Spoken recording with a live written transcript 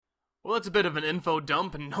Well, it's a bit of an info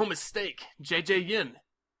dump, and no mistake, J.J. Yin.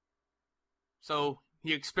 So,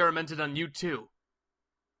 he experimented on you too.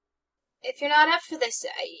 If you're not up for this,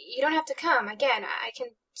 you don't have to come. Again, I can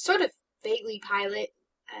sort of vaguely pilot,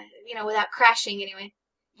 without crashing anyway.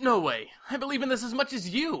 No way. I believe in this as much as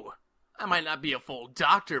you. I might not be a full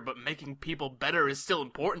doctor, but making people better is still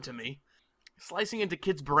important to me. Slicing into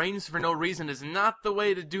kids' brains for no reason is not the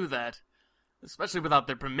way to do that. Especially without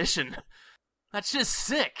their permission. That's just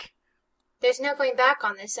sick. There's no going back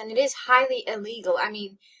on this, and it is highly illegal. I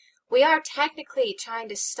mean, we are technically trying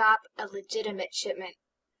to stop a legitimate shipment.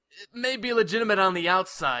 It may be legitimate on the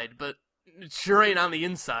outside, but it sure ain't on the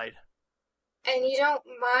inside. And you don't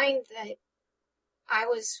mind that I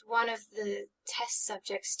was one of the test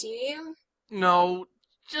subjects, do you? No,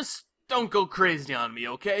 just don't go crazy on me,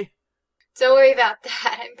 okay? Don't worry about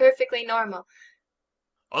that. I'm perfectly normal.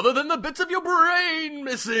 Other than the bits of your brain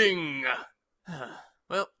missing.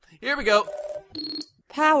 Well, here we go.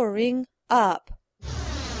 Powering up.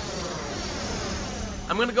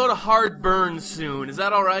 I'm gonna go to hard burn soon. Is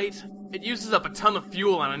that alright? It uses up a ton of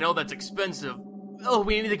fuel, and I know that's expensive. Oh,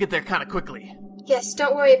 we need to get there kinda quickly. Yes,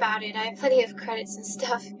 don't worry about it. I have plenty of credits and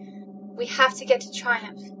stuff. We have to get to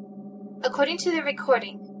Triumph. According to the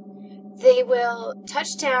recording, they will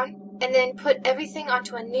touch down and then put everything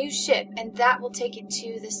onto a new ship, and that will take it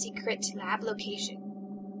to the secret lab location.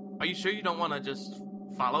 Are you sure you don't want to just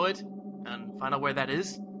follow it and find out where that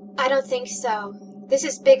is? I don't think so. This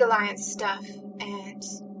is Big Alliance stuff, and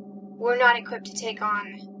we're not equipped to take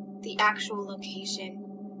on the actual location.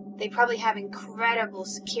 They probably have incredible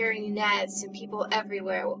security nets and people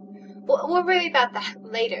everywhere. We'll worry about that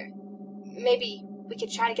later. Maybe we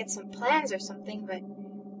could try to get some plans or something, but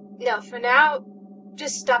no, for now,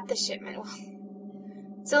 just stop the shipment.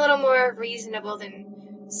 It's a little more reasonable than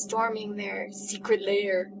storming their secret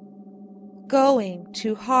lair. Going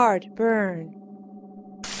to hard burn.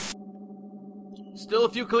 Still a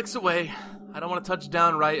few clicks away. I don't want to touch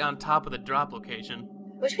down right on top of the drop location.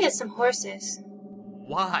 Wish we had some horses.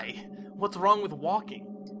 Why? What's wrong with walking?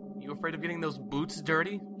 You afraid of getting those boots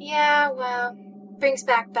dirty? Yeah, well, brings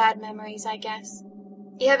back bad memories, I guess.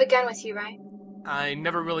 You have a gun with you, right? I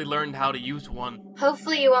never really learned how to use one.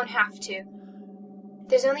 Hopefully you won't have to.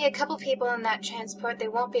 There's only a couple people in that transport. They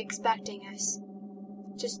won't be expecting us.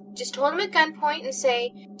 Just hold them at gunpoint and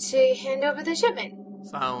say to hand over the shipment.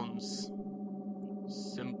 Sounds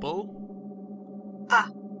simple. Ah,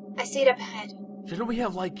 I see it up ahead. Shouldn't we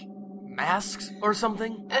have, masks or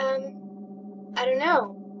something? I don't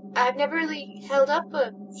know. I've never really held up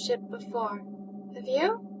a ship before. Have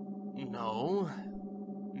you? No.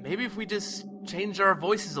 Maybe if we just change our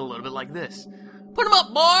voices a little bit like this. Put 'em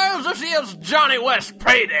up, boys! This is Johnny West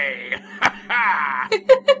Payday! Ha ha!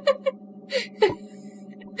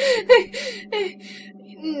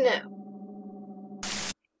 No.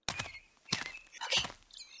 Okay,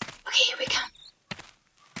 here we come.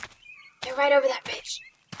 They're right over that ridge.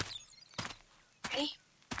 Ready?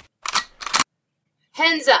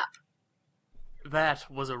 Hands up! That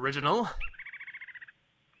was original.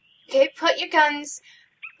 Okay, put your guns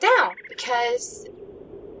down, because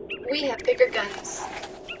we have bigger guns.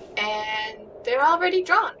 And they're already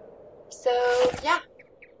drawn. So, yeah.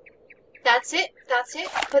 That's it.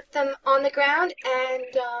 Put them on the ground and,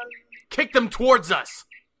 Kick them towards us!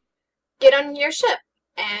 get on your ship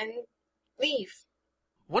and leave.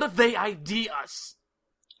 What if they ID us?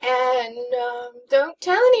 And, don't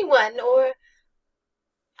tell anyone, or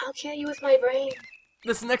I'll kill you with my brain.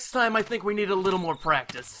 This next time, I think we need a little more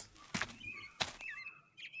practice.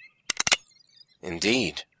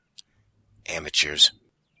 Indeed. Amateurs.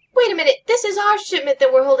 Wait a minute, this is our shipment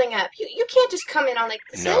that we're holding up. You can't just come in on like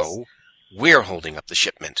this. No, we're holding up the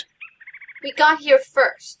shipment. We got here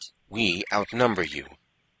first. We outnumber you.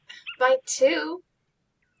 By 2.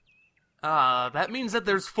 That means that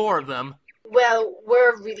there's 4 of them. Well,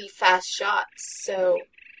 we're really fast shots, so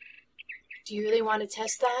do you really want to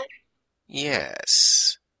test that?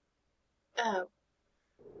 Yes. Oh.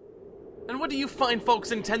 And what do you fine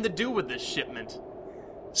folks intend to do with this shipment?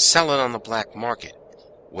 Sell it on the black market.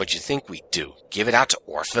 What'd you think we'd do? Give it out to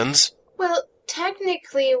orphans? Well,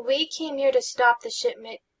 technically, we came here to stop the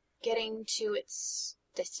shipment getting to its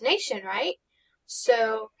destination, right?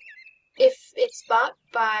 So, if it's bought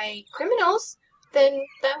by criminals, then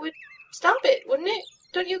that would stop it, wouldn't it?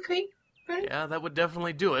 Don't you agree, Vernon? Yeah, that would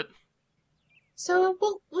definitely do it. So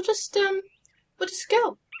we'll just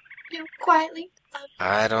go, quietly.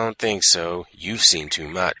 I don't think so. You've seen too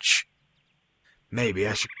much. Maybe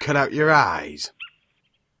I should cut out your eyes.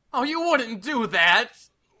 Oh, you wouldn't do that,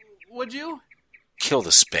 would you? Kill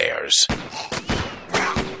the spares.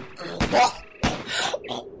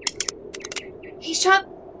 He shot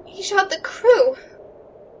the crew.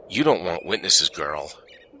 You don't want witnesses, girl.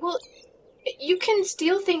 Well, you can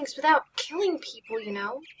steal things without killing people, you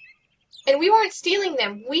know. And we weren't stealing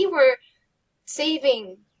them. We were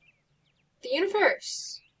saving the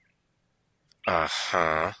universe.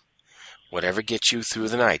 Uh-huh. Whatever gets you through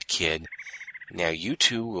the night, kid. Now you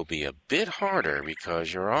two will be a bit harder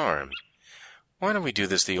because you're armed. Why don't we do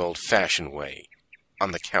this the old-fashioned way,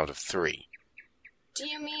 on the count of 3? Do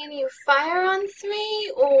you mean you fire on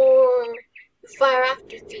 3, or you fire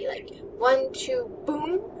after 3, like 1, 2,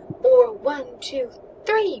 boom, or 1, 2,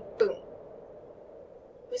 3, boom?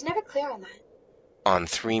 I was never clear on that. On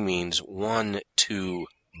 3 means 1, 2,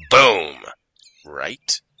 boom,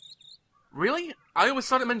 right? Really? I always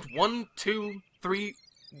thought it meant 1, 2, 3,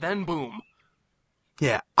 then boom.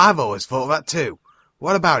 Yeah, I've always thought that too.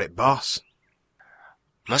 What about it, boss?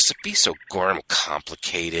 Must it be so gorm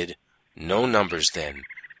complicated? No numbers then.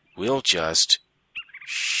 We'll just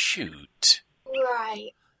shoot.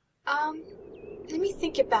 Right. Let me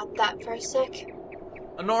think about that for a sec.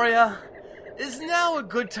 Honoria, is now a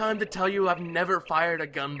good time to tell you I've never fired a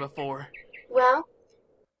gun before? Well,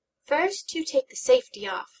 first you take the safety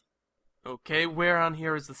off. Okay, where on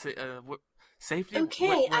here is the safety?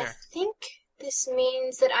 Okay, Where? I think this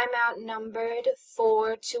means that I'm outnumbered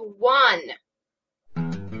 4-1.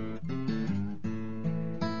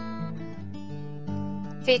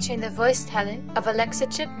 Featuring the voice talent of Alexa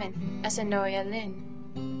Chipman as Honoria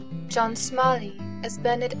Lynn, John Smalley as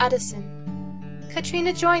Bernard Addison,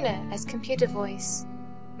 Katrina Joyner as Computer Voice,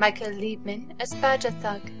 Michael Liebman as Badger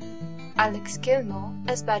Thug, Alex Gilmore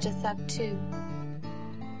as Badger Thug 2.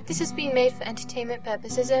 This has been made for entertainment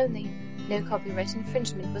purposes only. No copyright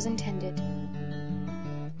infringement was intended.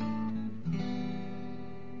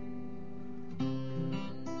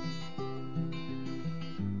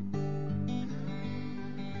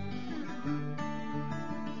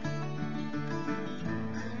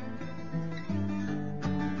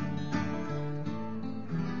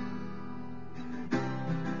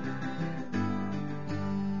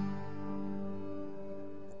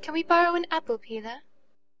 Can we borrow an apple peeler?